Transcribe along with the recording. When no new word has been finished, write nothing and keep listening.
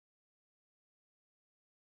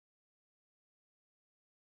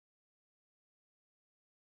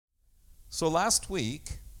So last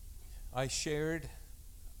week, I shared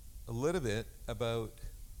a little bit about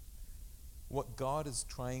what God is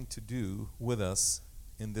trying to do with us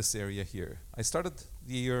in this area here. I started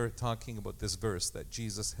the year talking about this verse that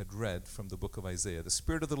Jesus had read from the book of Isaiah. The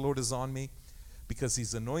Spirit of the Lord is on me because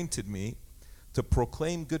He's anointed me to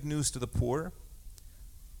proclaim good news to the poor.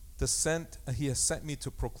 He has sent me to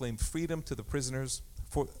proclaim freedom to the prisoners,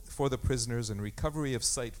 for the prisoners, and recovery of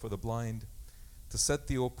sight for the blind, to set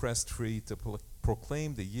the oppressed free, to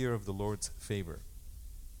proclaim the year of the Lord's favor.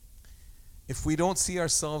 If we don't see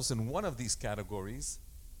ourselves in one of these categories,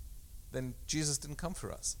 then Jesus didn't come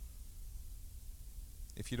for us.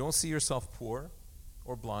 If you don't see yourself poor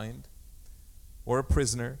or blind or a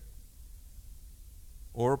prisoner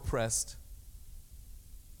or oppressed,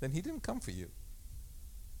 then He didn't come for you.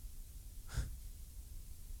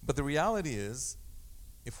 But the reality is,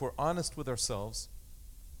 if we're honest with ourselves,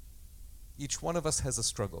 each one of us has a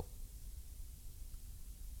struggle.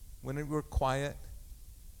 When we're quiet,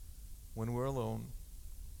 when we're alone,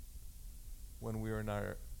 when we're in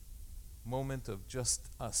our moment of just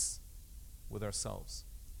us with ourselves,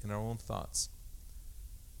 in our own thoughts.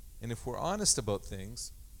 And if we're honest about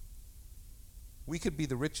things, we could be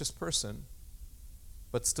the richest person,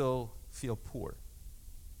 but still feel poor.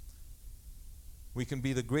 We can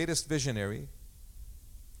be the greatest visionary,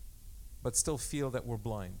 but still feel that we're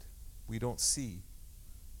blind. We don't see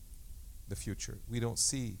the future. We don't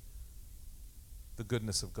see the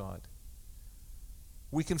goodness of God.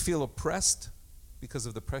 We can feel oppressed because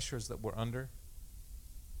of the pressures that we're under,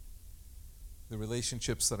 the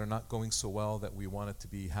relationships that are not going so well that we wanted to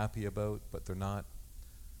be happy about, but they're not,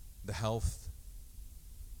 the health.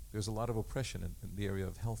 There's a lot of oppression in the area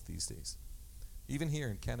of health these days. Even here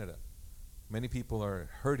in Canada, many people are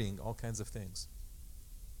hurting all kinds of things.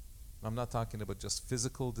 I'm not talking about just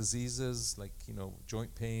physical diseases like,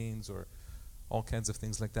 joint pains or all kinds of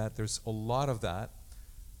things like that. There's a lot of that,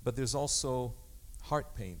 but there's also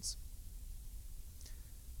heart pains.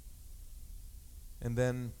 And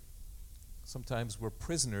then sometimes we're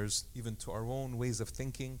prisoners even to our own ways of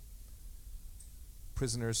thinking,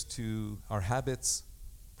 prisoners to our habits,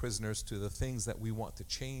 prisoners to the things that we want to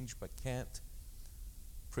change but can't,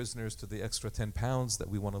 prisoners to the extra 10 pounds that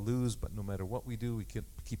we want to lose, but no matter what we do, we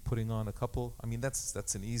keep putting on a couple. I mean,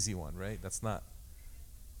 that's an easy one, right? That's not.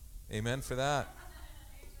 Amen for that.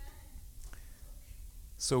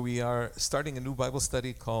 So we are starting a new Bible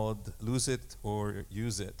study called Lose It or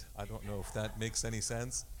Use It. I don't know if that makes any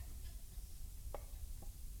sense.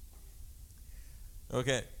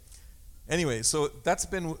 Okay. Anyway, so that's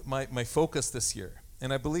been my focus this year.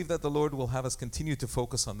 And I believe that the Lord will have us continue to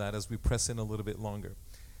focus on that as we press in a little bit longer.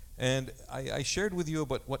 And I shared with you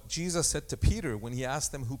about what Jesus said to Peter when He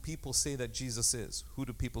asked them who people say that Jesus is. Who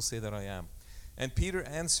do people say that I am? And Peter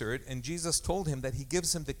answered, and Jesus told him that He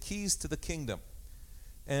gives him the keys to the kingdom.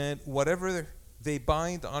 And whatever they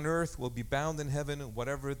bind on earth will be bound in heaven, and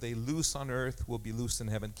whatever they loose on earth will be loosed in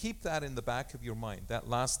heaven. Keep that in the back of your mind, that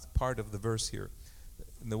last part of the verse here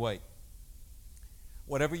in the white.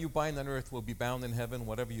 Whatever you bind on earth will be bound in heaven.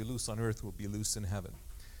 Whatever you loose on earth will be loosed in heaven.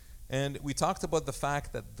 And we talked about the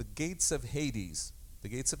fact that the gates of Hades, the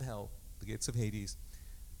gates of hell, the gates of Hades,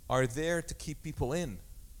 are there to keep people in,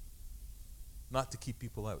 not to keep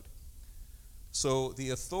people out. So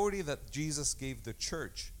the authority that Jesus gave the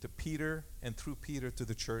church to Peter and through Peter to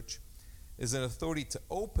the church is an authority to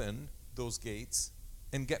open those gates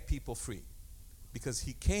and get people free. Because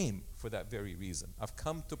He came for that very reason. I've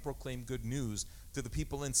come to proclaim good news to the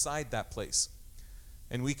people inside that place.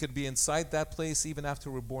 And we could be inside that place even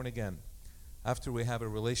after we're born again, after we have a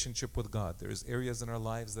relationship with God. There's areas in our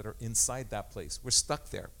lives that are inside that place. We're stuck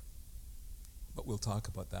there. But we'll talk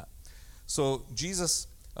about that. So Jesus,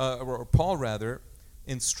 or Paul rather,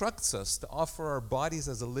 instructs us to offer our bodies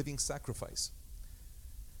as a living sacrifice.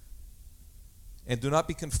 And do not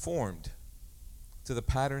be conformed to the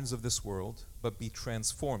patterns of this world, but be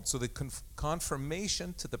transformed. So the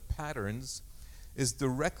conformation to the patterns is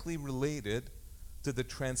directly related to the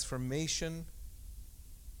transformation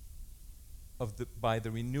by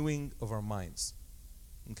the renewing of our minds.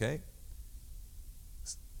 Okay?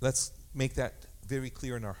 Let's make that very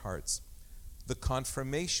clear in our hearts. The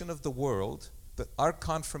conformation of the world, our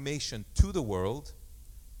conformation to the world,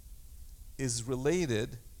 is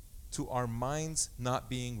related to our minds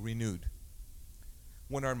not being renewed.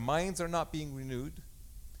 When our minds are not being renewed,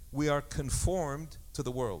 we are conformed to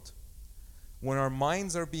the world. When our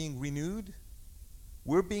minds are being renewed,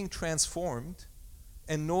 we're being transformed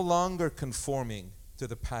and no longer conforming to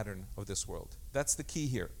the pattern of this world. That's the key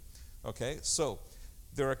here. Okay, so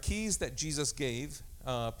there are keys that Jesus gave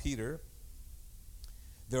Peter.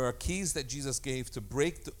 There are keys that Jesus gave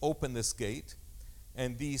to open this gate.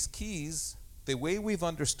 And these keys, the way we've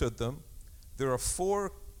understood them, there are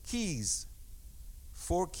four keys,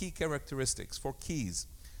 four key characteristics, four keys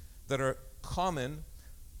that are common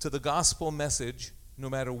to the gospel message, no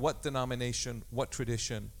matter what denomination, what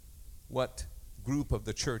tradition, what group of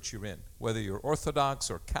the church you're in, whether you're Orthodox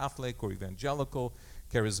or Catholic or evangelical,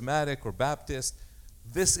 charismatic or Baptist.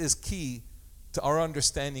 This is key to our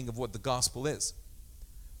understanding of what the gospel is.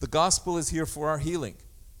 The gospel is here for our healing,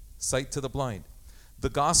 sight to the blind. The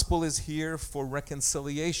gospel is here for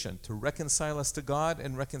reconciliation, to reconcile us to God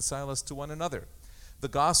and reconcile us to one another. The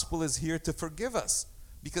gospel is here to forgive us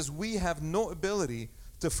because we have no ability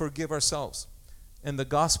to forgive ourselves. And the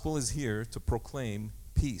gospel is here to proclaim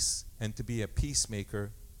peace and to be a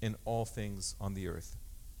peacemaker in all things on the earth.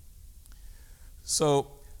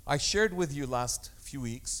 So I shared with you last few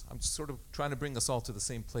weeks, I'm just sort of trying to bring us all to the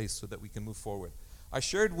same place so that we can move forward. I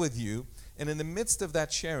shared with you, and in the midst of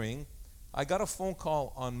that sharing, I got a phone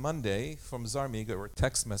call on Monday from Zarmig, or a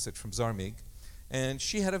text message from Zarmig, and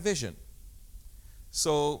she had a vision.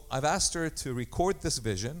 So I've asked her to record this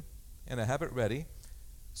vision, and I have it ready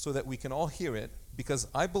so that we can all hear it, because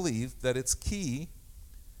I believe that it's key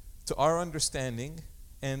to our understanding,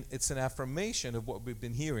 and it's an affirmation of what we've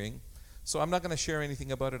been hearing. So I'm not going to share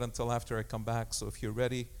anything about it until after I come back. So if you're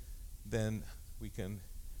ready, then we can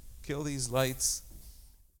kill these lights.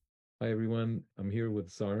 Hi, everyone. I'm here with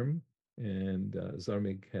Zarm. And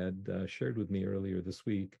Zarmig had shared with me earlier this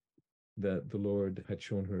week that the Lord had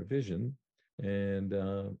shown her a vision. And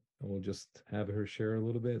we'll just have her share a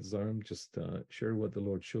little bit. Zarm, just share what the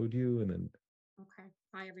Lord showed you, and then... Okay.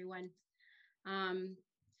 Hi, everyone.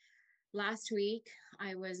 Last week,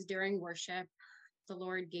 I was during worship. The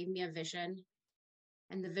Lord gave me a vision,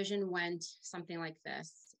 and the vision went something like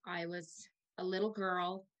this. I was a little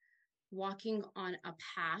girl walking on a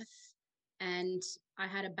path, and I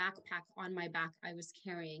had a backpack on my back I was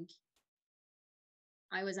carrying.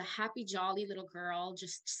 I was a happy, jolly little girl,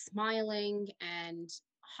 just smiling and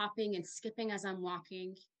hopping and skipping as I'm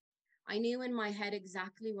walking. I knew in my head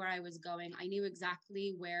exactly where I was going. I knew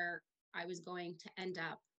exactly where I was going to end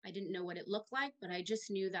up. I didn't know what it looked like, but I just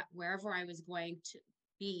knew that wherever I was going to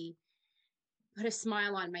be, put a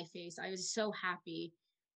smile on my face. I was so happy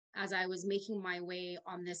as I was making my way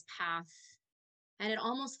on this path. And it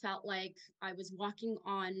almost felt like I was walking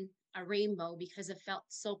on a rainbow because it felt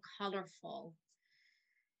so colorful.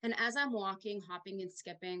 And as I'm walking, hopping and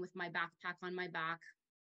skipping with my backpack on my back,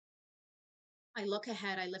 I look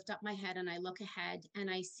ahead, I lift up my head and I look ahead, and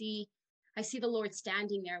I see the Lord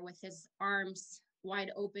standing there with his arms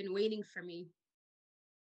wide open, waiting for me.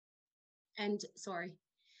 And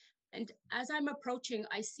as I'm approaching,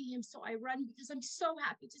 I see him. So I run because I'm so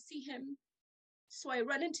happy to see him. So I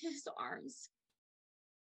run into his arms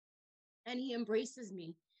and he embraces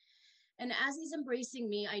me. And as he's embracing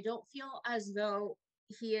me, I don't feel as though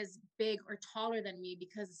he is big or taller than me,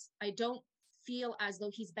 because I don't feel as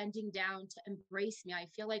though he's bending down to embrace me. I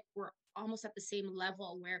feel like we're almost at the same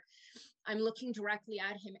level, where I'm looking directly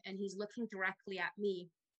at him and he's looking directly at me.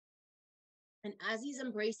 And as he's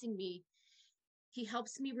embracing me, he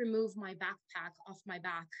helps me remove my backpack off my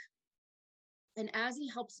back. And as he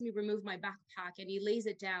helps me remove my backpack and he lays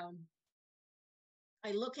it down,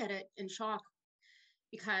 I look at it in shock,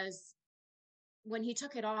 because when he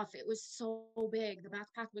took it off, it was so big. The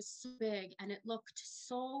backpack was so big and it looked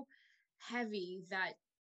so heavy that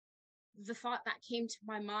the thought that came to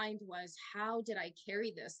my mind was, how did I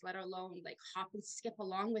carry this, let alone like hop and skip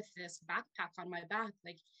along with this backpack on my back?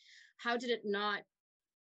 Like, how did it not,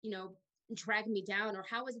 drag me down? Or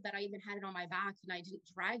how is it that I even had it on my back and I didn't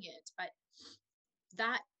drag it? But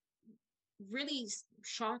that really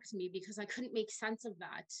shocked me because I couldn't make sense of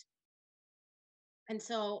that. And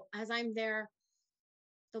so as I'm there,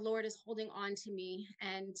 the Lord is holding on to me.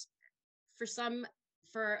 And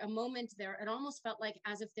for a moment there, it almost felt like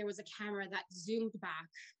as if there was a camera that zoomed back.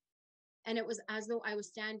 And it was as though I was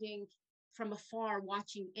standing from afar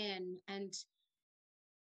watching in. And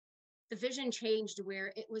the vision changed,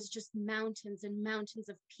 where it was just mountains and mountains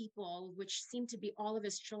of people, which seemed to be all of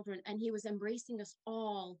his children. And he was embracing us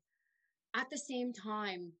all at the same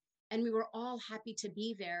time. And we were all happy to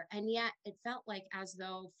be there. And yet it felt like as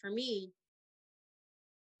though, for me,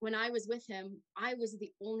 when I was with him, I was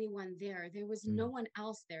the only one there. There was no one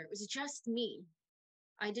else there. It was just me.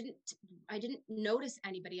 I didn't notice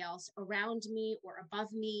anybody else around me or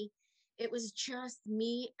above me. It was just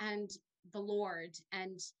me and the Lord.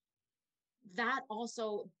 And that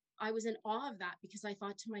also, I was in awe of that, because I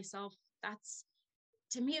thought to myself,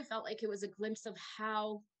 to me, it felt like it was a glimpse of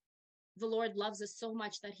how the Lord loves us so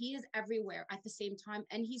much that he is everywhere at the same time,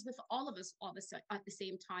 and he's with all of us at the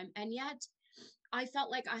same time. And yet I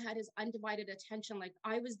felt like I had his undivided attention, like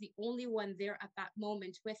I was the only one there at that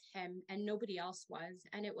moment with him and nobody else was.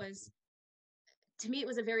 And it was, to me, it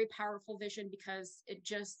was a very powerful vision because it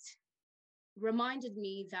just reminded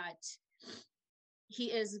me that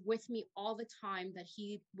he is with me all the time, that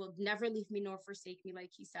he will never leave me nor forsake me,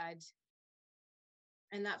 like he said,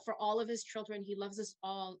 and that for all of his children, he loves us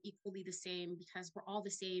all equally the same because we're all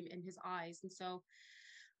the same in his eyes. And so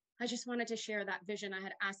I just wanted to share that vision. I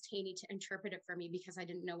had asked Haney to interpret it for me because I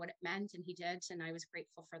didn't know what it meant, and he did, and I was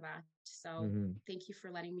grateful for that. So thank you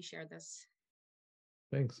for letting me share this.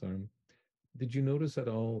 Thanks, Arm. Did you notice at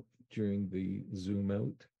all during the zoom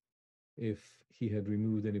out if he had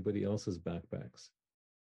removed anybody else's backpacks?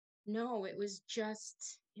 No, it was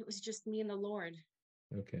just me and the Lord.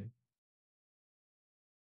 Okay.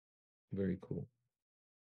 Very cool.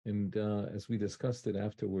 And as we discussed it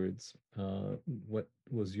afterwards, what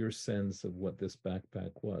was your sense of what this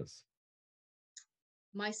backpack was?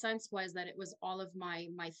 My sense was that it was all of my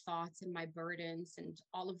thoughts and my burdens and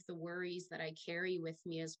all of the worries that I carry with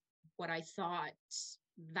me is what I thought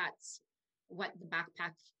that's what the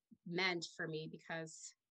backpack meant for me,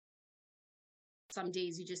 because some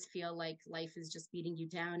days you just feel like life is just beating you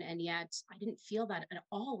down. And yet I didn't feel that at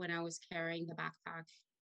all when I was carrying the backpack.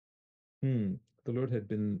 The Lord had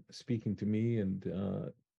been speaking to me, and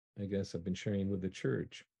I guess I've been sharing with the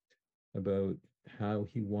church about how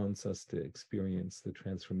he wants us to experience the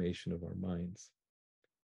transformation of our minds.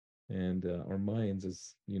 And our minds,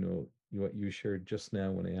 as you know, what you shared just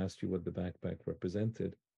now when I asked you what the backpack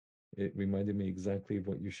represented, it reminded me exactly of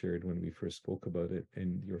what you shared when we first spoke about it.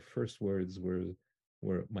 And your first words were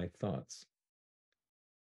my thoughts,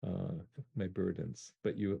 my burdens.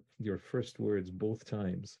 But your first words both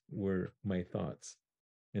times were my thoughts.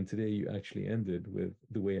 And today you actually ended with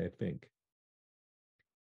the way I think.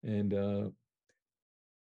 And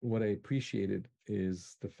what I appreciated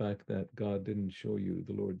is the fact that God didn't show you,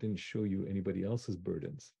 the Lord didn't show you anybody else's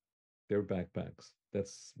burdens, their backpacks.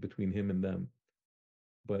 That's between him and them.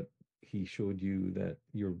 But he showed you that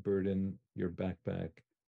your burden, your backpack,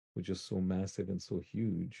 was just so massive and so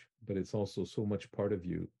huge, but it's also so much part of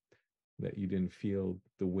you that you didn't feel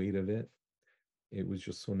the weight of it. It was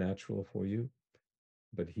just so natural for you.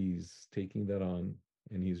 But he's taking that on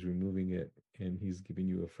and he's removing it and he's giving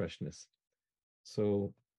you a freshness.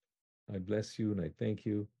 So I bless you and I thank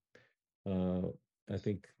you. I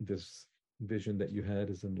think this vision that you had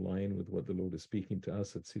is in line with what the Lord is speaking to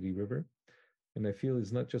us at City River. And I feel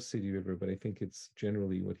it's not just City River, but I think it's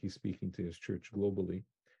generally what he's speaking to his church globally,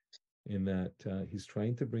 in that he's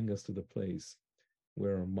trying to bring us to the place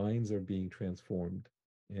where our minds are being transformed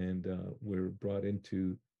and we're brought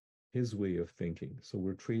into his way of thinking. So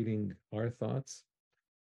we're trading our thoughts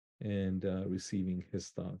and receiving his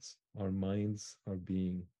thoughts. Our minds are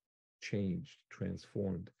being changed,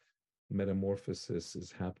 transformed. Metamorphosis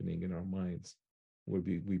is happening in our minds, where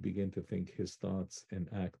we begin to think his thoughts and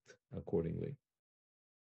act accordingly.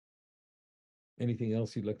 Anything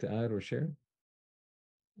else you'd like to add or share?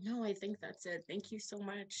 No, I think that's it. Thank you so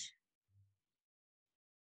much.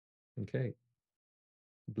 Okay.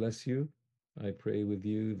 Bless you. I pray with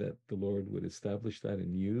you that the Lord would establish that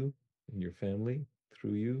in you, in your family,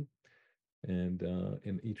 through you, and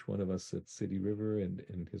in each one of us at City River and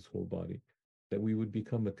in his whole body, that we would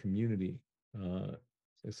become a community,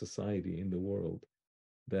 a society in the world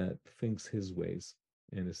that thinks his ways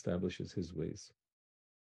and establishes his ways.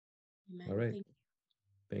 Amen. All right.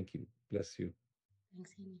 Thank you. Bless you.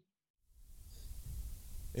 Thanks, Amy.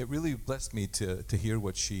 It really blessed me to hear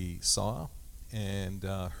what she saw and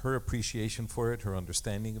her appreciation for it, her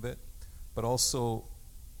understanding of it, but also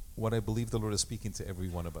what I believe the Lord is speaking to every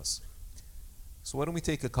one of us. So why don't we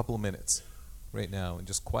take a couple of minutes right now and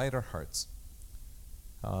just quiet our hearts.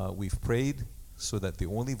 We've prayed so that the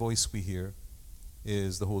only voice we hear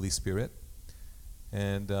is the Holy Spirit.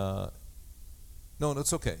 And no,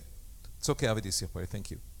 it's okay. It's okay, Avidisya,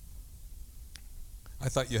 thank you. I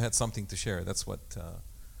thought you had something to share. That's what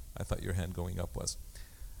I thought your hand going up was.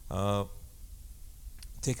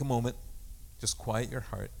 Take a moment, just quiet your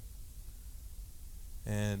heart,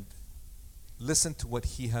 and listen to what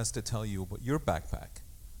he has to tell you about your backpack.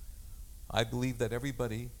 I believe that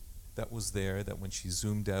everybody that was there, that when she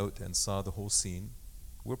zoomed out and saw the whole scene,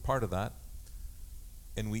 we're part of that,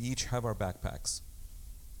 and we each have our backpacks.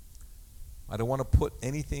 I don't want to put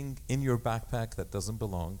anything in your backpack that doesn't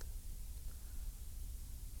belong.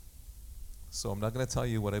 So I'm not going to tell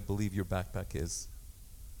you what I believe your backpack is,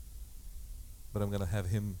 but I'm going to have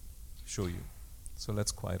him show you. So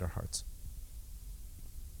let's quiet our hearts.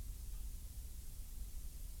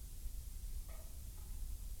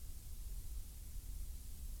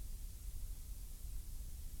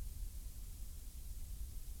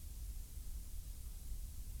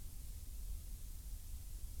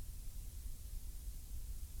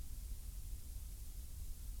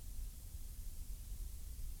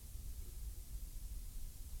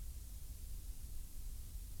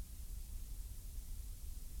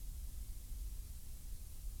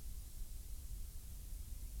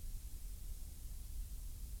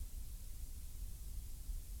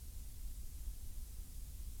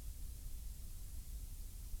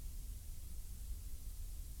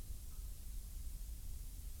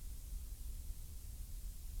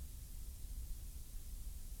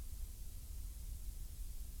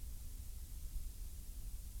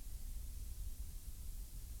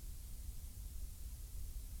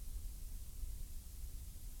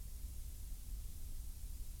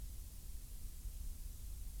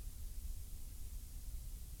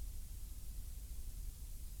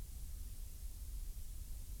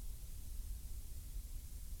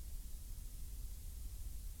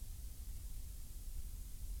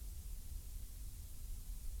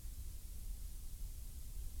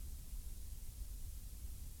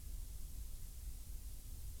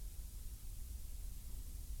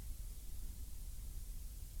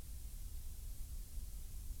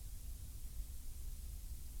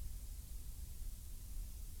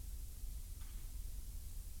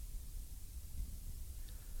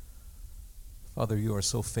 Father, you are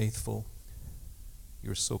so faithful.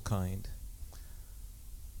 You're so kind.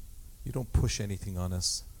 You don't push anything on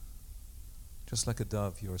us. Just like a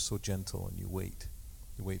dove, you are so gentle and you wait.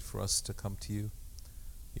 You wait for us to come to you.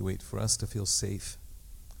 You wait for us to feel safe,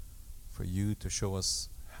 for you to show us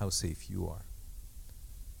how safe you are.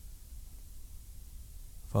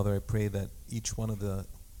 Father, I pray that each one of the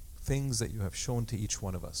things that you have shown to each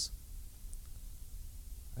one of us,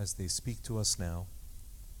 as they speak to us now,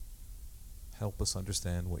 help us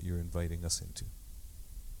understand what you're inviting us into.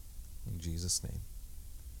 In Jesus' name,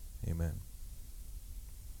 amen.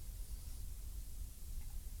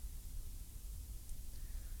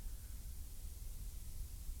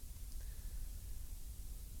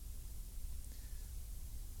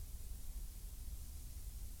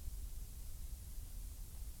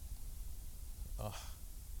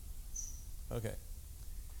 Okay.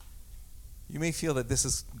 You may feel that this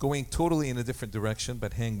is going totally in a different direction,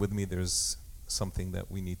 but hang with me, there's something that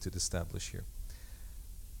we need to establish here.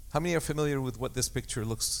 How many are familiar with what this picture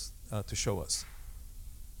looks to show us?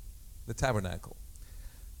 The tabernacle.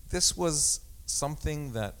 This was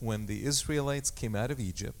something that when the Israelites came out of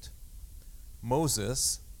Egypt,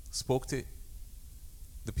 Moses spoke to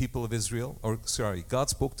the people of Israel, God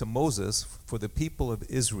spoke to Moses for the people of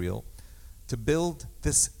Israel to build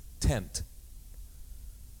this tent.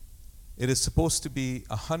 It is supposed to be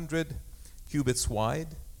 100 cubits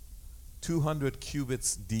wide, 200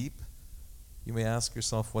 cubits deep. You may ask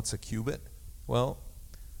yourself, what's a cubit? Well,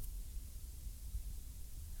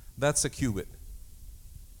 that's a cubit.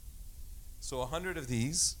 So 100 of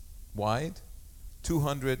these wide,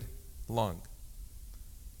 200 long.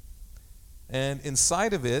 And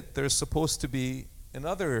inside of it, there's supposed to be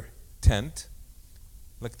another tent,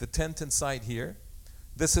 like the tent inside here.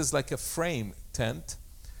 This is like a frame tent.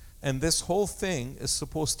 And this whole thing is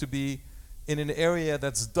supposed to be in an area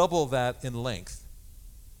that's double that in length.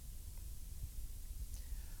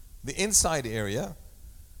 The inside area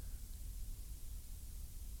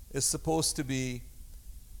is supposed to be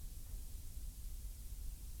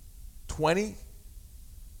 20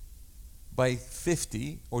 by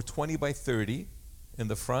 50 or 20 by 30 in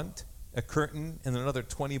the front, a curtain, and another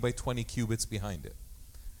 20 by 20 cubits behind it.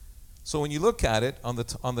 So when you look at it on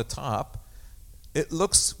the top, it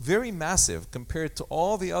looks very massive compared to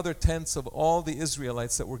all the other tents of all the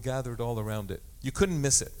Israelites that were gathered all around it. You couldn't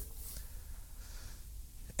miss it.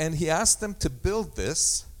 And he asked them to build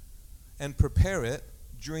this and prepare it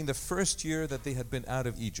during the first year that they had been out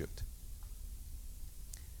of Egypt.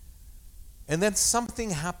 And then something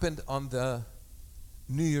happened on the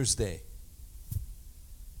New Year's Day.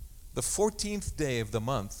 The 14th day of the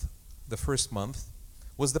month, the first month,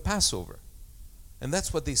 was the Passover. And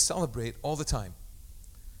that's what they celebrate all the time.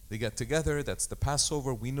 They get together, that's the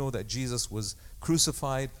Passover. We know that Jesus was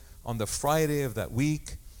crucified on the Friday of that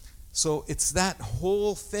week. So it's that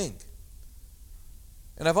whole thing.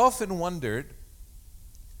 And I've often wondered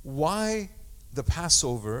why the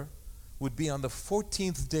Passover would be on the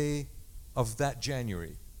 14th day of that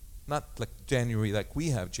January. Not like January like we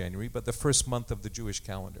have January, but the first month of the Jewish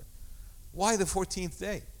calendar. Why the 14th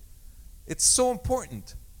day? It's so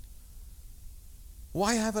important.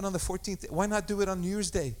 Why have it on the 14th? Why not do it on New Year's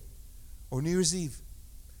Day or New Year's Eve?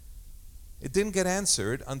 It didn't get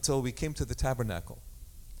answered until we came to the tabernacle.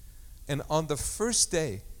 And on the first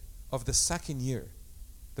day of the second year,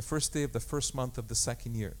 the first day of the first month of the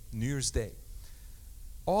second year, New Year's Day,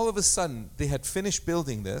 all of a sudden they had finished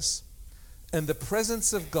building this, and the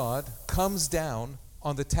presence of God comes down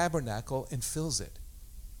on the tabernacle and fills it.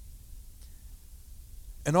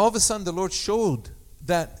 And all of a sudden the Lord showed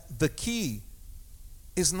that the key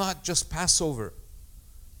is not just Passover,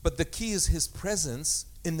 but the key is His presence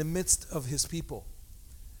in the midst of His people.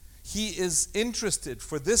 He is interested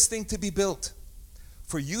for this thing to be built,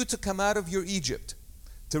 for you to come out of your Egypt,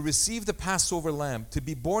 to receive the Passover lamb, to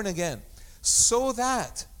be born again, so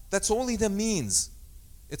that, that's only the means.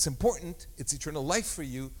 It's important, it's eternal life for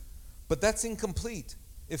you, but that's incomplete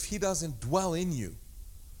if He doesn't dwell in you.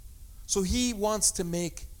 So He wants to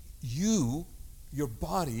make you, your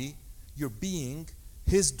body, your being,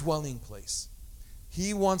 His dwelling place.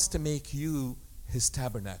 He wants to make you His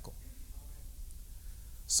tabernacle.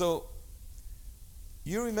 So,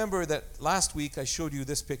 you remember that last week I showed you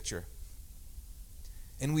this picture.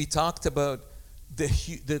 And we talked about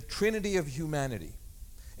the Trinity of humanity.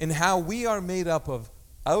 And how we are made up of,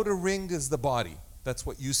 outer ring is the body. That's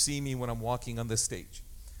what you see me when I'm walking on this stage.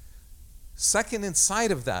 Second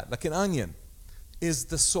inside of that, like an onion, is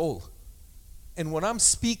the soul. And when I'm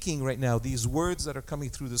speaking right now, these words that are coming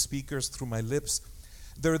through the speakers, through my lips,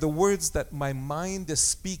 they're the words that my mind is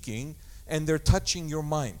speaking, and they're touching your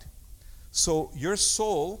mind. So your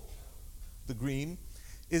soul, the green,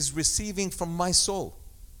 is receiving from my soul.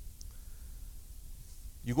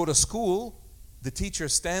 You go to school, the teacher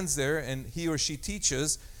stands there and he or she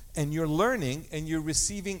teaches, and you're learning and you're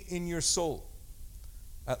receiving in your soul.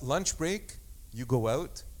 At lunch break, you go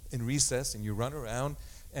out in recess and you run around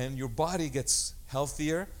and your body gets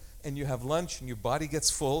healthier, and you have lunch and your body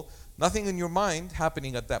gets full. Nothing in your mind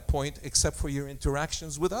happening at that point except for your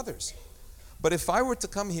interactions with others. But if I were to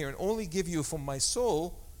come here and only give you from my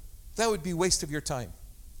soul, that would be a waste of your time.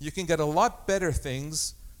 You can get a lot better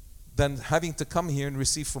things than having to come here and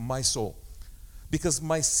receive from my soul. Because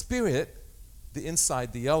my spirit, the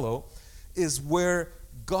inside, the yellow, is where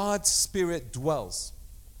God's Spirit dwells.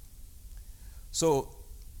 So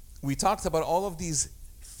we talked about all of these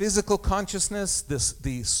physical consciousness,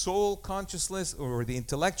 the soul consciousness, or the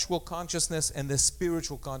intellectual consciousness, and the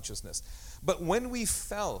spiritual consciousness. But when we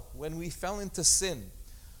fell into sin,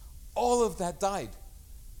 all of that died.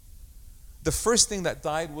 The first thing that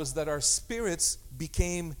died was that our spirits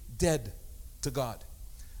became dead to God.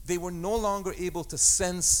 They were no longer able to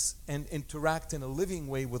sense and interact in a living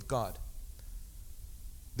way with God.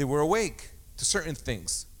 They were awake to certain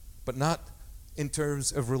things, but not in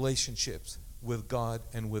terms of relationships with God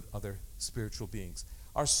and with other spiritual beings.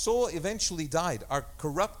 Our soul eventually died. Our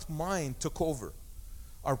corrupt mind took over.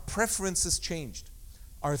 Our preferences changed.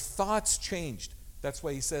 Our thoughts changed. That's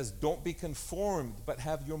why he says, don't be conformed, but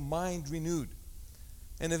have your mind renewed.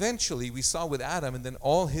 And eventually, we saw with Adam and then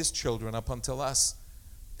all his children up until us,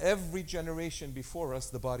 every generation before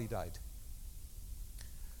us, the body died.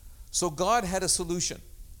 So God had a solution.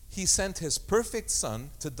 He sent his perfect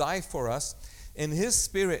Son to die for us, and his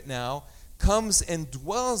Spirit now comes and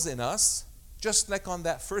dwells in us, just like on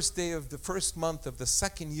that first day of the first month of the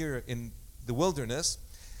second year in the wilderness.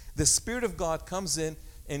 The Spirit of God comes in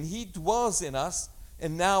and he dwells in us,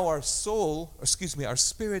 and now our spirit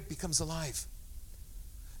becomes alive.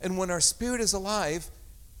 And when our spirit is alive,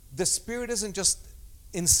 the spirit isn't just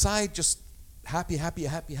inside, just happy,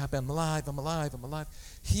 I'm alive.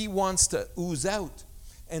 He wants to ooze out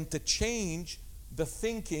and to change the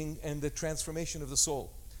thinking and the transformation of the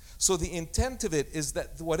soul. So the intent of it is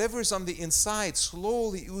that whatever's on the inside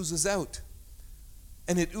slowly oozes out.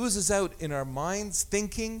 And it oozes out in our minds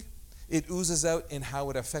thinking. It oozes out in how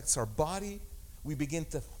it affects our body. We begin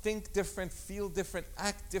to think different, feel different,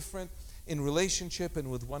 act different in relationship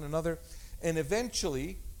and with one another. And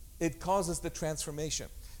eventually, it causes the transformation.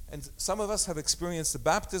 And some of us have experienced the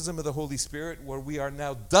baptism of the Holy Spirit, where we are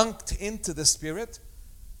now dunked into the Spirit.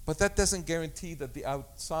 But that doesn't guarantee that the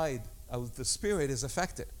outside of the Spirit is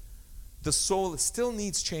affected. The soul still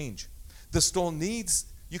needs change. The soul needs,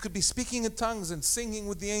 you could be speaking in tongues and singing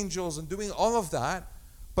with the angels and doing all of that,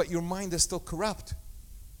 but your mind is still corrupt.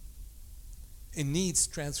 It needs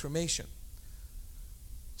transformation.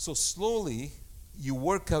 So slowly, you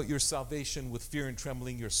work out your salvation with fear and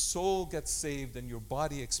trembling. Your soul gets saved and your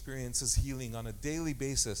body experiences healing on a daily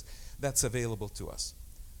basis that's available to us.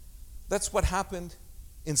 That's what happened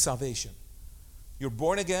in salvation. You're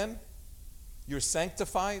born again, you're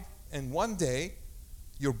sanctified, and one day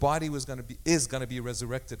your body is going to be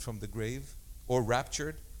resurrected from the grave or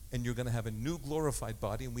raptured, and you're going to have a new glorified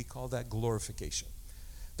body, and we call that glorification.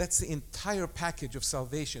 That's the entire package of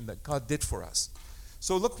salvation that God did for us.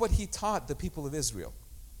 So look what he taught the people of Israel.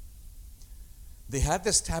 They had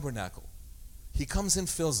this tabernacle. He comes and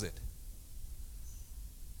fills it.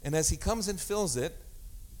 And as he comes and fills it,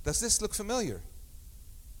 does this look familiar?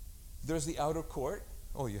 There's the outer court.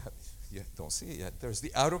 Oh, you don't see it yet. There's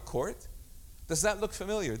the outer court. Does that look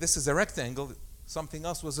familiar? This is a rectangle. Something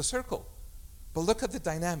else was a circle. But look at the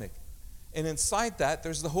dynamic. And inside that,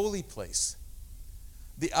 there's the holy place.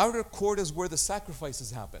 The outer court is where the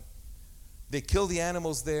sacrifices happen. They kill the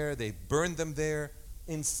animals there. They burn them there.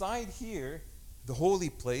 Inside here, the holy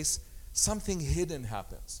place, something hidden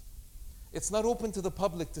happens. It's not open to the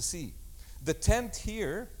public to see. The tent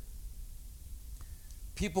here,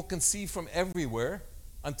 people can see from everywhere.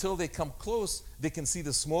 Until they come close, they can see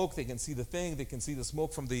the smoke, they can see the thing, they can see the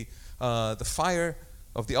smoke from the fire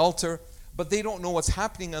of the altar, but they don't know what's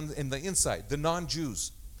happening in the inside, the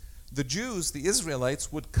non-Jews. The Jews, the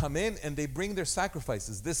Israelites, would come in and they bring their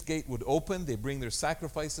sacrifices. This gate would open, they bring their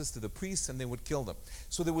sacrifices to the priests, and they would kill them.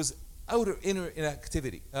 So there was inner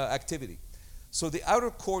activity. So the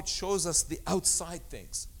outer court shows us the outside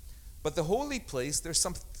things. But the holy place, there's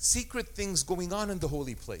some secret things going on in the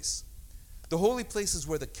holy place. The holy place is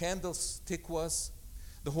where the candlestick was.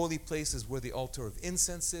 The holy place is where the altar of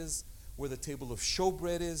incense is, where the table of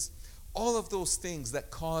showbread is. All of those things that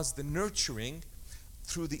cause the nurturing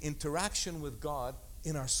through the interaction with God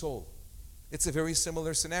in our soul. It's a very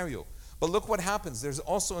similar scenario. But look what happens. There's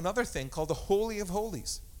also another thing called the Holy of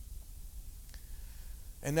Holies.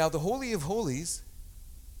 And now the Holy of Holies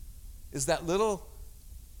is that little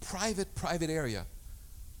private area.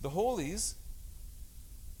 The holies,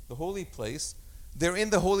 the holy place, they're in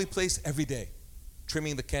the holy place every day,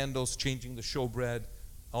 trimming the candles, changing the showbread,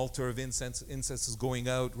 altar of incense. Incense is going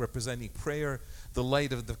out, representing prayer. The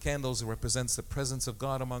light of the candles represents the presence of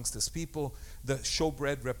God amongst His people. The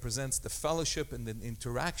showbread represents the fellowship and the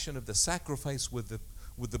interaction of the sacrifice with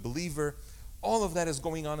the believer. All of that is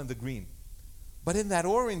going on in the green. But in that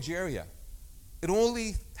orange area, it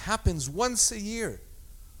only happens once a year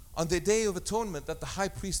on the Day of Atonement that the high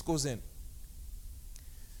priest goes in.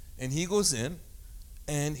 And he goes in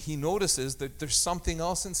and he notices that there's something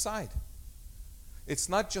else inside. It's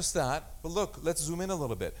not just that, but look, let's zoom in a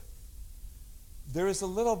little bit. There is a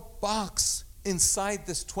little box inside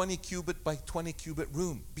this 20 cubit by 20 cubit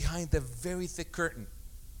room behind the very thick curtain.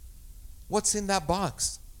 What's in that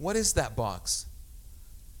box? What is that box?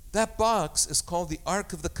 That box is called the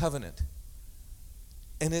Ark of the Covenant.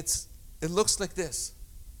 And it looks like this.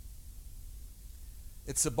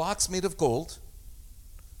 It's a box made of gold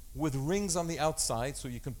with rings on the outside so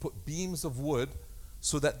you can put beams of wood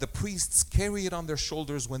so that the priests carry it on their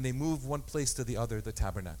shoulders when they move one place to the other, the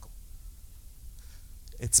tabernacle.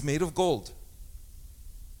 It's made of gold.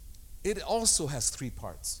 It also has 3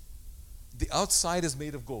 parts. The outside is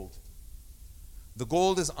made of gold. The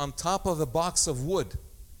gold is on top of a box of wood,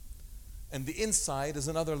 and the inside is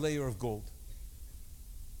another layer of gold.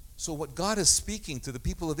 So what God is speaking to the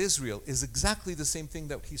people of Israel is exactly the same thing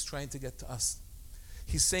that He's trying to get to us.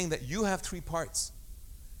 He's saying that you have 3 parts.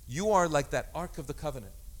 You are like that Ark of the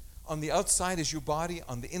Covenant. On the outside is your body.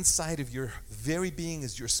 On the inside of your very being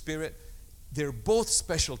is your spirit. They're both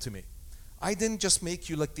special to me. I didn't just make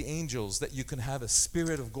you like the angels that you can have a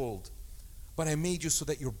spirit of gold, but I made you so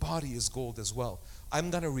that your body is gold as well. I'm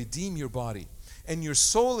going to redeem your body. And your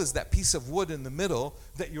soul is that piece of wood in the middle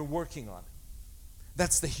that you're working on.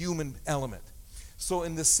 That's the human element. So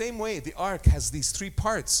in the same way, the ark has these 3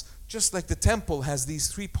 parts, just like the temple has these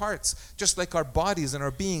 3 parts, just like our bodies and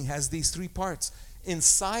our being has these 3 parts.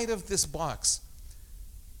 Inside of this box,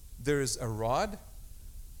 there's a rod,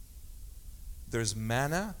 there's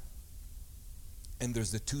manna, and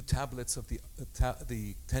there's the 2 tablets of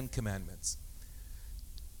the 10 Commandments.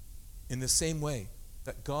 In the same way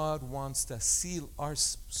that God wants to seal our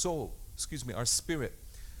soul, our spirit,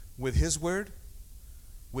 with His word,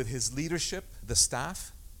 with His leadership, the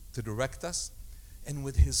staff, to direct us, and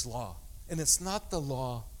with His law. And it's not the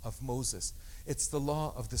law of Moses. It's the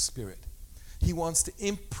law of the Spirit. He wants to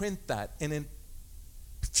imprint that and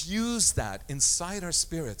infuse that inside our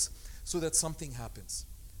spirits so that something happens.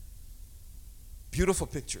 Beautiful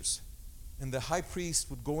pictures. And the high priest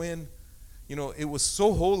would go in. You know, it was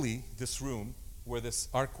so holy, this room where this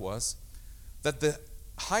ark was, that the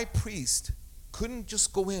high priest couldn't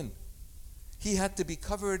just go in. He had to be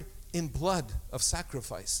covered in blood of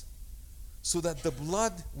sacrifice so that the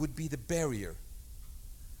blood would be the barrier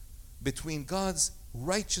between God's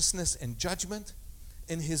righteousness and judgment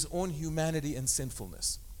and His own humanity and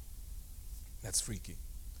sinfulness. That's freaky.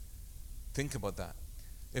 Think about that.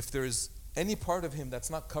 If there's any part of Him that's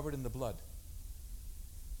not covered in the blood,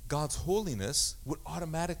 God's holiness would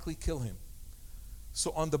automatically kill Him.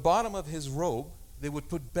 So on the bottom of His robe, they would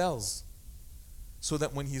put bells so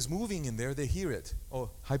that when He's moving in there, they hear it.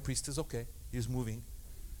 Oh, high priest is okay. He's moving.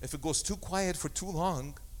 If it goes too quiet for too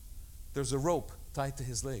long, there's a rope tied to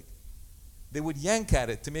His leg. They would yank at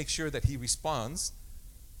it to make sure that He responds.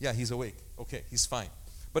 Yeah, he's awake. Okay, he's fine.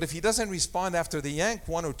 But if He doesn't respond after the yank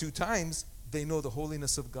 1 or 2 times, they know the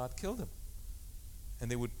holiness of God killed Him.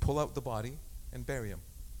 And they would pull out the body and bury Him.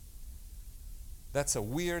 That's a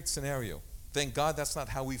weird scenario. Thank God that's not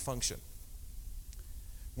how we function.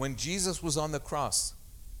 When Jesus was on the cross,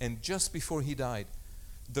 and just before He died,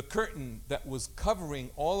 the curtain that was covering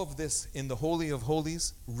all of this in the Holy of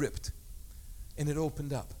Holies ripped. And it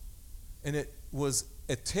opened up. And it was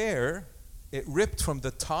a tear. It ripped from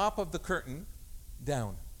the top of the curtain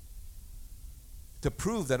down. To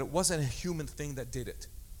prove that it wasn't a human thing that did it.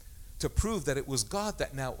 To prove that it was God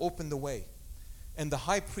that now opened the way. And the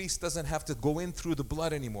high priest doesn't have to go in through the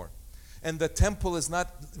blood anymore. And the temple is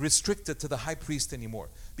not restricted to the high priest anymore,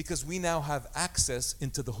 because we now have access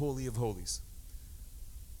into the Holy of Holies.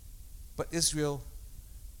 But Israel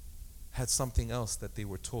had something else that they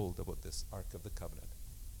were told about this Ark of the Covenant.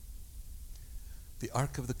 The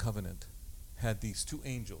Ark of the Covenant had these 2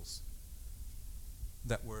 angels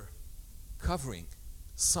that were covering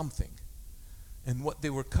something. And what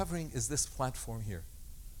they were covering is this platform here,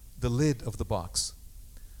 the lid of the box.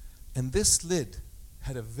 And this lid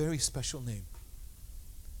had a very special name.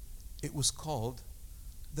 It was called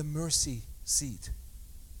the mercy seat.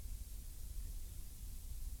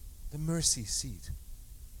 The mercy seat.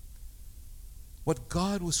 What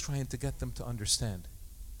God was trying to get them to understand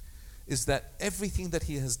is that everything that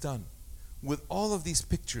He has done with all of these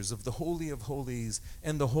pictures of the Holy of Holies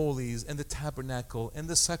and the Holies and the tabernacle and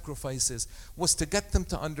the sacrifices was to get them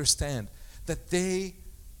to understand that they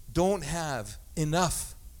don't have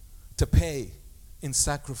enough to pay in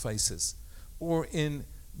sacrifices or in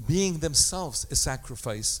being themselves a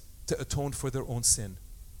sacrifice to atone for their own sin.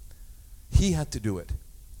 He had to do it.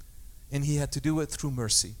 And He had to do it through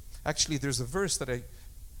mercy. Actually, there's a verse that I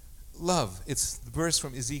love. It's the verse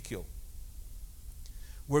from Ezekiel,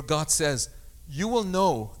 where God says, "You will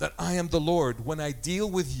know that I am the Lord when I deal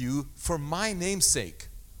with you for my name's sake,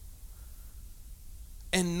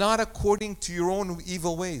 and not according to your own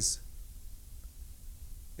evil ways."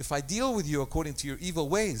 If I deal with you according to your evil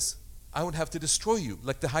ways, I would have to destroy you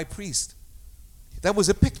like the high priest. That was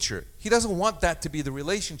a picture. He doesn't want that to be the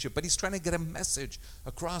relationship, but He's trying to get a message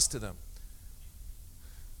across to them.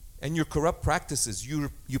 "And your corrupt practices,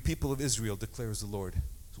 you people of Israel, declares the Lord."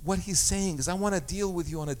 What He's saying is, I want to deal with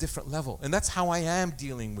you on a different level. And that's how I am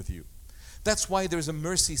dealing with you. That's why there's a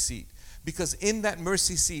mercy seat. Because in that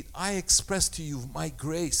mercy seat, I express to you my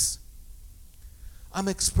grace. I'm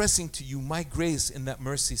expressing to you my grace in that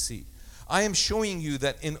mercy seat. I am showing you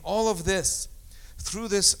that in all of this, through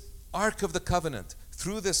this Ark of the Covenant,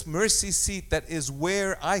 through this mercy seat that is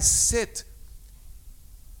where I sit,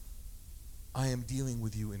 I am dealing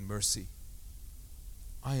with you in mercy.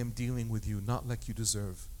 I am dealing with you not like you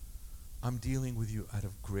deserve. I'm dealing with you out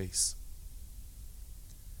of grace.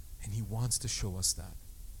 And He wants to show us that.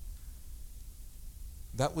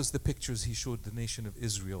 That was the pictures He showed the nation of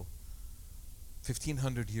Israel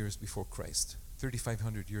 1,500 years before Christ.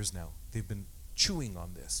 3,500 years now. They've been chewing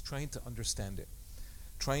on this, trying to understand it,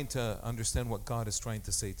 trying to understand what God is trying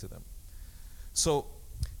to say to them. So,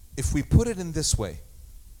 if we put it in this way,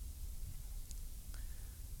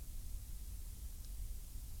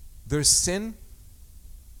 there's sin.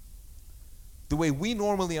 The way we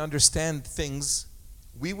normally understand things,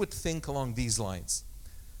 we would think along these lines.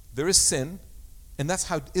 There is sin, and that's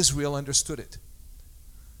how Israel understood it.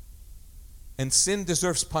 And sin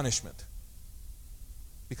deserves punishment,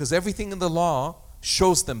 because everything in the law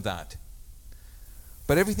shows them that.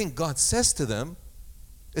 But everything God says to them,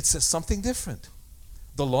 it says something different.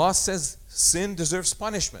 The law says sin deserves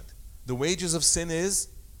punishment. The wages of sin is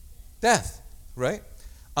death, right?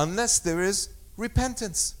 Unless there is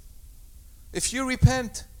repentance. If you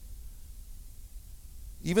repent,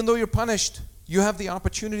 even though you're punished, you have the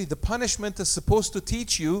opportunity. The punishment is supposed to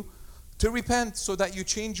teach you to repent so that you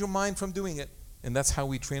change your mind from doing it. And that's how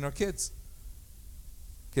we train our kids.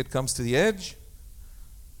 Kid comes to the edge,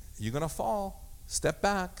 you're going to fall. Step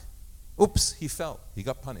back. Oops, he fell. He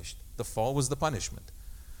got punished. The fall was the punishment.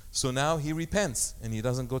 So now he repents and he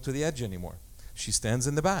doesn't go to the edge anymore. She stands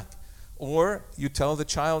in the back. Or you tell the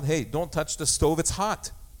child, hey, don't touch the stove, it's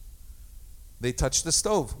hot. They touch the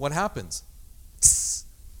stove. What happens? Tss,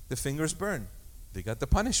 the fingers burn. They got the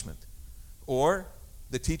punishment. Or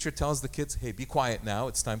the teacher tells the kids, hey, be quiet now.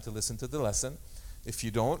 It's time to listen to the lesson. If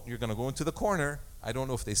you don't, you're going to go into the corner. I don't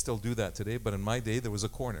know if they still do that today, but in my day, there was a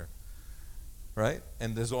corner. Right?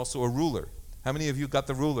 And there's also a ruler. How many of you got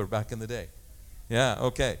the ruler back in the day? Yeah,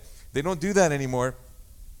 okay. They don't do that anymore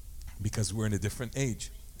because we're in a different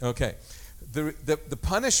age. Okay. The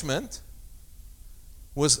punishment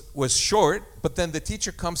was short, but then the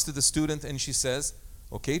teacher comes to the student and she says,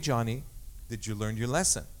 okay, Johnny, did you learn your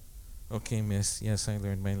lesson? Okay, miss, yes, I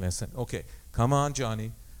learned my lesson. Okay, come on,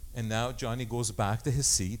 Johnny. And now Johnny goes back to his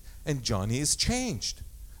seat and Johnny is changed.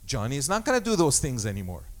 Johnny is not going to do those things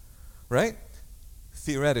anymore, right?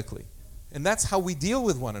 Theoretically. And that's how we deal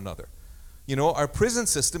with one another. You know, our prison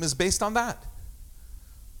system is based on that.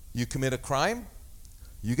 You commit a crime,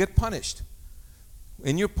 you get punished.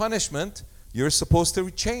 In your punishment, you're supposed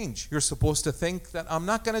to change. You're supposed to think that I'm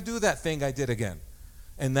not going to do that thing I did again.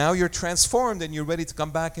 And now you're transformed and you're ready to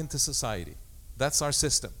come back into society. That's our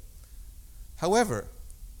system. However,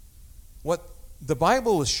 what the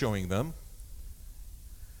Bible is showing them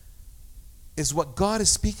is what God is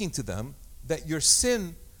speaking to them, that your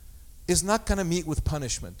sin is not going to meet with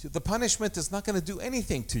punishment. The punishment is not going to do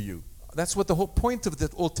anything to you. That's what the whole point of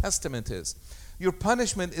the Old Testament is. Your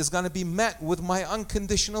punishment is going to be met with my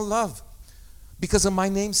unconditional love because of my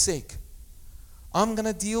name's sake. I'm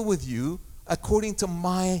going to deal with you according to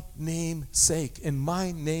my name's sake. And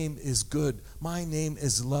my name is good. My name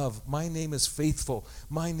is love. My name is faithful.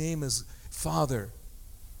 My name is Father.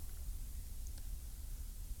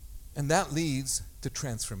 And that leads to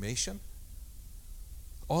transformation.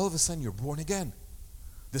 All of a sudden, you're born again.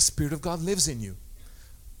 The Spirit of God lives in you.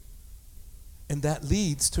 And that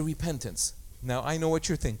leads to repentance. Now, I know what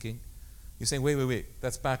you're thinking. You're saying, wait,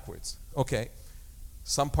 that's backwards. Okay.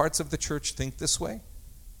 Some parts of the church think this way.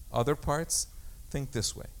 Other parts think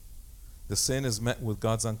this way. The sin is met with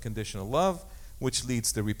God's unconditional love, which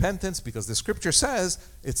leads to repentance, because the scripture says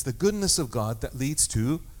it's the goodness of God that leads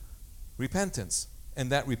to repentance. And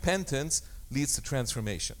that repentance leads to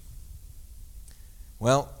transformation.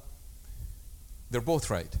 Well, they're both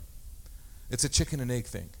right. It's a chicken and egg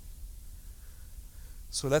thing.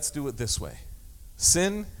 So let's do it this way.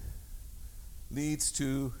 Sin leads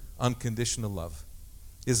to unconditional love,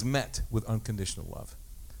 is met with unconditional love.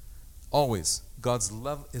 Always. God's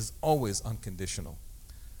love is always unconditional.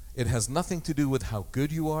 It has nothing to do with how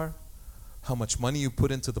good you are, how much money you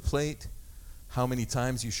put into the plate, how many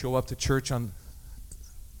times you show up to church on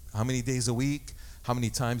how many days a week, how many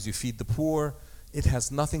times you feed the poor. It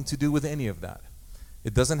has nothing to do with any of that.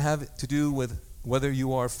 It doesn't have to do with whether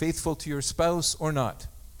you are faithful to your spouse or not.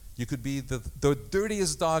 You could be the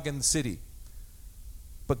dirtiest dog in the city,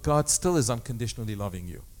 but God still is unconditionally loving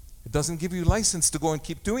you. It doesn't give you license to go and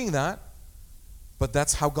keep doing that, but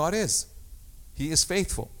that's how God is. He is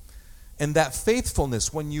faithful. And that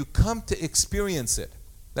faithfulness, when you come to experience it,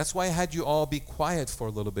 that's why I had you all be quiet for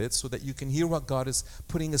a little bit, so that you can hear what God is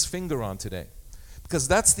putting his finger on today. Because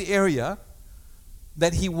that's the area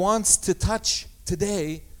that he wants to touch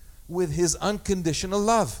today with his unconditional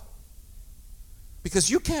love.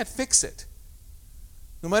 Because you can't fix it.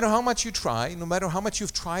 No matter how much you try, no matter how much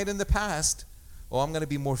you've tried in the past, I'm going to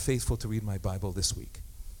be more faithful to read my Bible this week.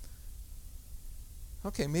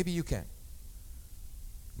 Okay, maybe you can.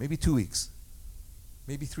 Maybe 2 weeks.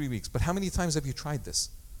 Maybe 3 weeks. But how many times have you tried this?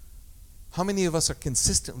 How many of us are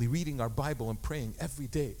consistently reading our Bible and praying every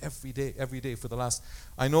day for the last...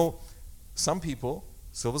 I know some people,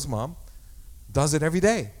 Silva's mom, does it every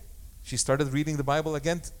day. She started reading the Bible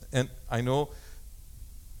again, and I know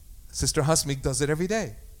Sister Hasmik does it every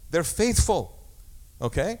day. They're faithful.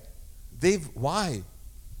 Okay? Why?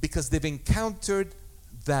 Because they've encountered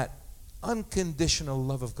that unconditional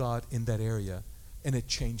love of God in that area, and it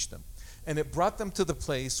changed them. And it brought them to the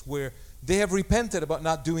place where they have repented about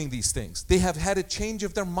not doing these things. They have had a change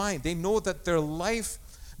of their mind. They know that their life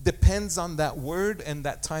depends on that word and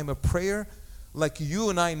that time of prayer, like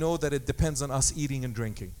you and I know that it depends on us eating and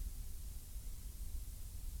drinking.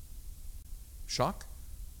 Shock?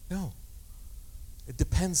 No. It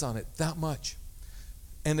depends on it that much.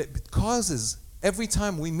 And it causes, every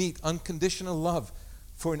time we meet unconditional love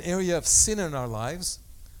for an area of sin in our lives,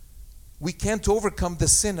 we can't overcome the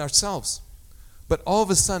sin ourselves. But all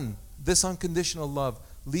of a sudden, this unconditional love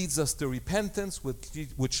leads us to repentance,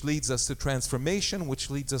 which leads us to transformation,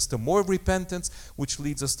 which leads us to more repentance, which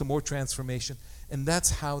leads us to more transformation. And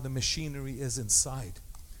that's how the machinery is inside.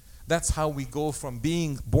 That's how we go from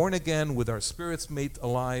being born again with our spirits made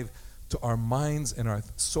alive to our minds and our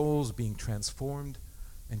souls being transformed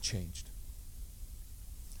and changed.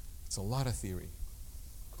 It's a lot of theory.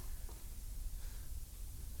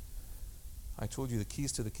 I told you the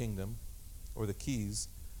keys to the kingdom, or the keys,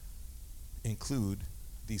 include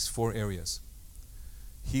these 4 areas: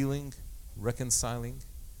 healing, reconciling,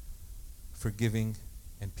 forgiving,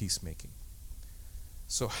 and peacemaking.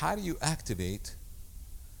 So how do you activate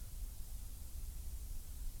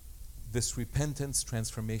this repentance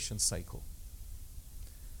transformation cycle?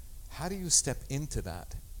 How do you step into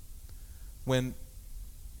that when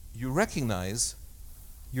you recognize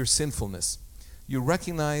your sinfulness? You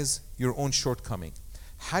recognize your own shortcoming.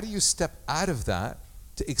 How do you step out of that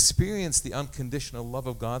to experience the unconditional love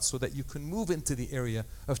of God so that you can move into the area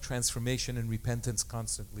of transformation and repentance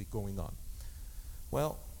constantly going on?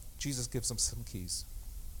 Well, Jesus gives them some keys.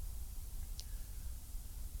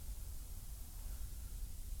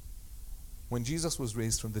 When Jesus was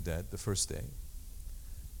raised from the dead the first day,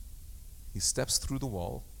 he steps through the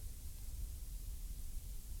wall.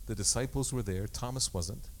 The disciples were there. Thomas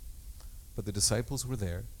wasn't, but the disciples were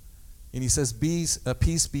there. And he says,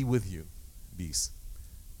 peace be with you. Peace.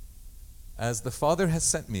 As the Father has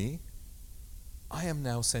sent me, I am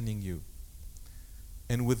now sending you.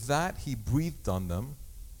 And with that, he breathed on them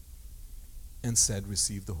and said,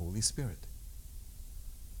 receive the Holy Spirit.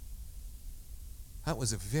 That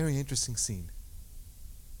was a very interesting scene.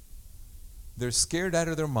 They're scared out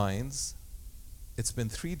of their minds. It's been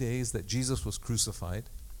 3 days that Jesus was crucified.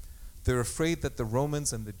 They're afraid that the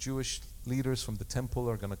Romans and the Jewish leaders from the temple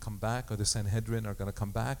are going to come back, or the Sanhedrin are going to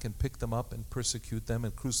come back and pick them up and persecute them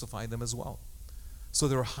and crucify them as well. So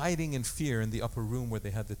they're hiding in fear in the upper room where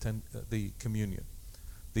they had the communion.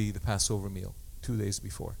 the Passover meal 2 days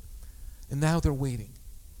before. And now they're waiting.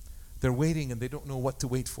 They're waiting and they don't know what to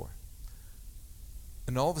wait for.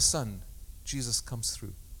 And all of a sudden, Jesus comes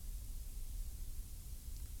through.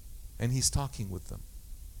 And he's talking with them.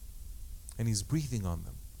 And he's breathing on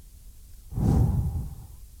them.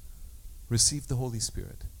 Receive the Holy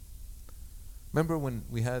Spirit. Remember when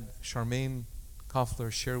we had Charmaine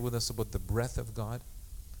Koffler share with us about the breath of God?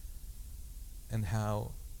 And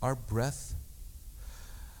how our breath,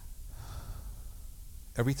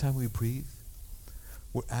 every time we breathe,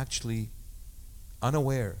 we're actually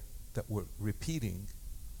unaware that we're repeating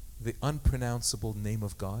the unpronounceable name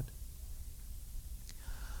of God.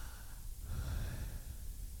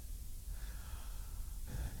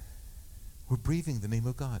 We're breathing the name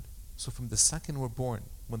of God. So from the second we're born,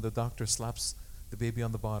 when the doctor slaps the baby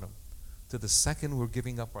on the bottom, to the second we're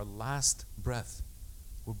giving up our last breath,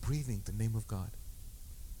 we're breathing the name of God.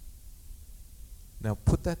 Now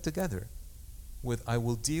put that together with, I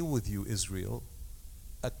will deal with you, Israel,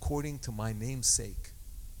 according to my name's sake.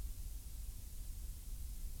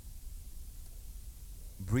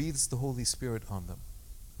 Breathes the Holy Spirit on them.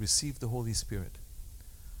 Receive the Holy Spirit.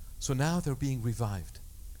 So now they're being revived.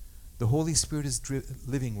 The Holy Spirit is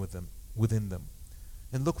living with them, within them.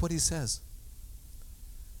 And look what he says.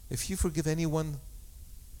 If you forgive anyone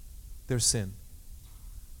their sin,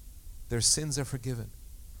 their sins are forgiven.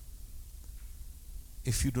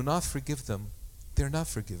 If you do not forgive them, they're not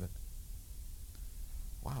forgiven.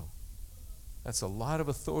 Wow. That's a lot of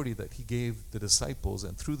authority that he gave the disciples,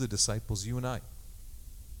 and through the disciples, you and I.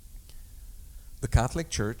 The Catholic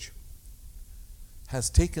Church has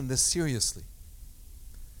taken this seriously.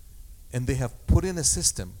 And they have put in a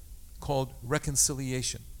system called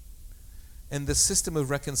reconciliation. And the system of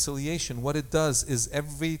reconciliation, what it does is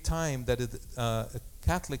every time that a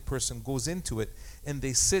Catholic person goes into it and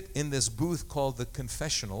they sit in this booth called the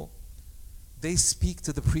confessional, they speak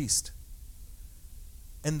to the priest.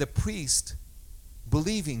 And the priest,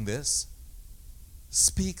 believing this,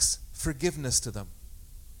 speaks forgiveness to them.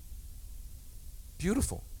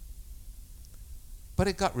 Beautiful. But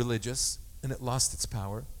it got religious and it lost its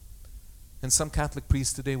power. And some Catholic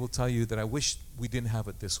priests today will tell you that I wish we didn't have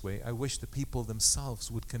it this way. I wish the people themselves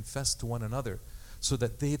would confess to one another so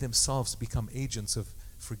that they themselves become agents of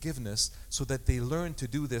forgiveness, so that they learn to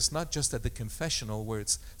do this not just at the confessional where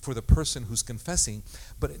it's for the person who's confessing,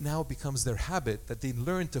 but it now becomes their habit that they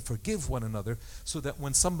learn to forgive one another so that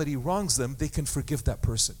when somebody wrongs them, they can forgive that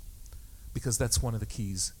person. Because that's one of the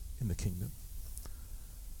keys in the kingdom.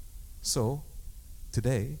 So,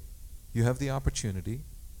 today, you have the opportunity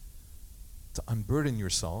to unburden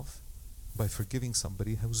yourself by forgiving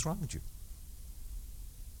somebody who's wronged you.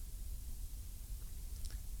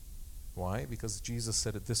 Why? Because Jesus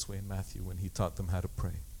said it this way in Matthew when he taught them how to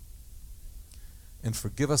pray. And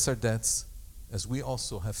forgive us our debts as we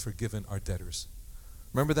also have forgiven our debtors.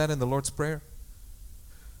 Remember that in the Lord's Prayer?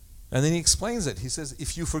 And then he explains it. He says,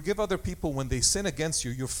 if you forgive other people when they sin against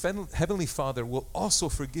you, your heavenly Father will also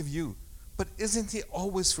forgive you. But isn't he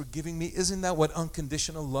always forgiving me? Isn't that what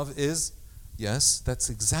unconditional love is? Yes, that's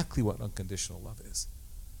exactly what unconditional love is.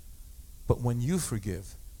 But when you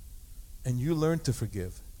forgive and you learn to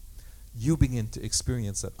forgive, you begin to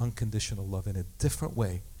experience that unconditional love in a different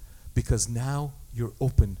way, because now you're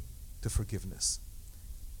open to forgiveness.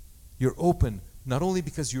 You're open not only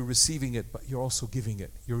because you're receiving it, but you're also giving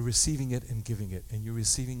it. You're receiving it and giving it, and you're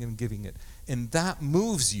receiving and giving it. And that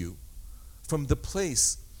moves you from the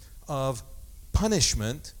place of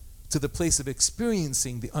punishment to the place of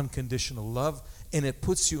experiencing the unconditional love, and it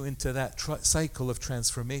puts you into that cycle of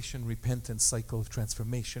transformation, repentance, cycle of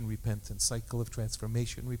transformation, repentance, cycle of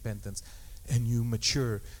transformation, repentance, and you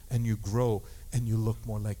mature and you grow and you look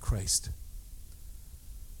more like Christ.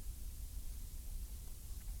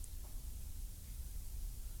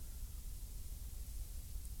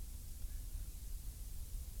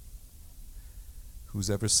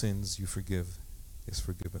 Whosever sins you forgive is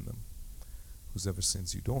forgiven them. Whosever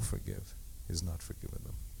sins you don't forgive is not forgiven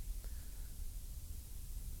them.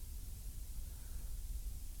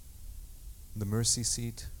 The mercy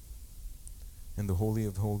seat and the Holy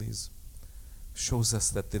of Holies shows us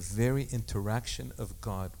that the very interaction of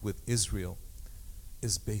God with Israel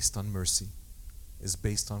is based on mercy, is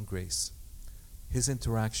based on grace. His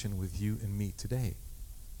interaction with you and me today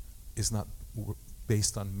is not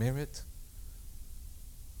based on merit,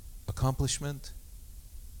 accomplishment,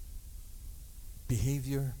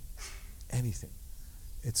 behavior, anything.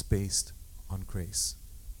 It's based on grace.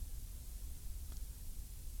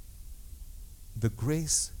 The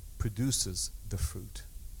grace produces the fruit.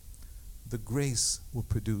 The grace will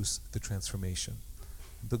produce the transformation.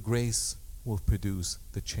 The grace will produce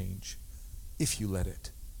the change if you let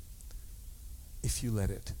it. If you let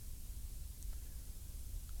it.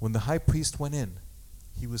 When the high priest went in,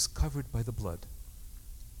 he was covered by the blood.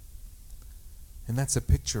 And that's a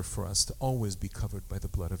picture for us to always be covered by the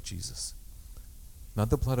blood of Jesus. Not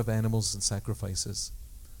the blood of animals and sacrifices,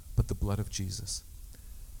 but the blood of Jesus.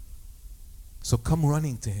 So come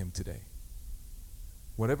running to him today.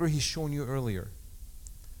 Whatever he's shown you earlier,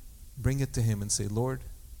 bring it to him and say, Lord,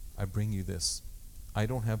 I bring you this. I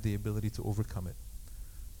don't have the ability to overcome it,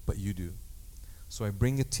 but you do. So I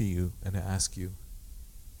bring it to you and I ask you,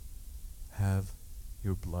 have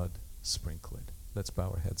your blood sprinkle it. Let's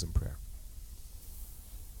bow our heads in prayer.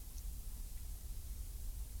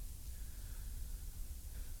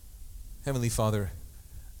 Heavenly Father,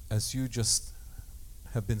 as you just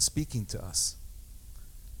have been speaking to us,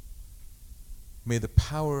 may the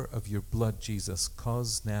power of your blood, Jesus,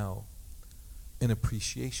 cause now an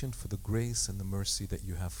appreciation for the grace and the mercy that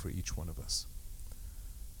you have for each one of us.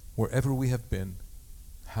 Wherever we have been,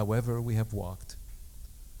 however we have walked,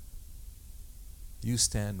 you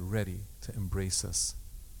stand ready to embrace us.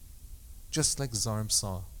 Just like Zarm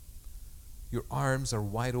saw, your arms are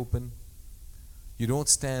wide open. You don't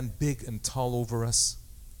stand big and tall over us,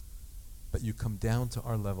 but you come down to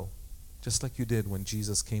our level, just like you did when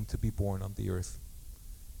Jesus came to be born on the earth.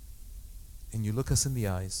 And you look us in the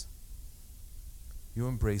eyes, you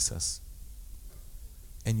embrace us,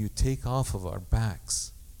 and you take off of our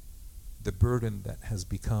backs the burden that has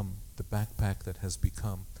become, the backpack that has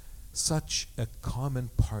become such a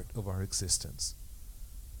common part of our existence.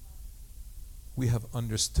 We have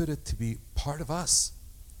understood it to be part of us,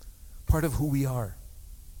 part of who we are.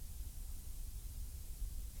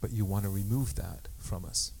 But you want to remove that from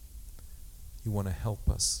us. You want to help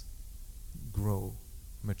us grow,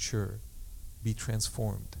 mature, be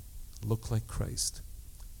transformed, look like Christ,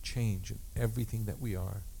 change in everything that we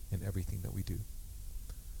are and everything that we do.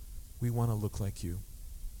 We want to look like you.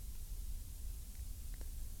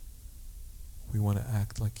 We want to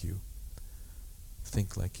act like you,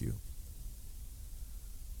 think like you.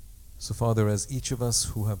 So Father, as each of us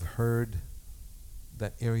who have heard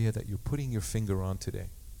that area that you're putting your finger on today,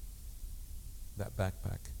 that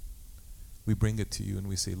backpack, we bring it to you and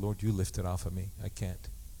we say, Lord, you lift it off of me. I can't.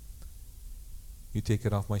 You take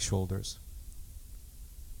it off my shoulders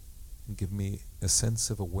and give me a sense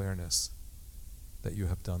of awareness that you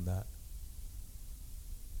have done that,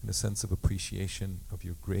 and a sense of appreciation of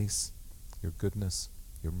your grace, your goodness,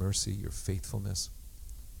 your mercy, your faithfulness.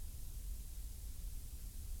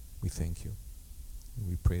 We thank you. And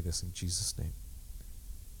we pray this in Jesus' name.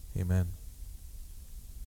 Amen.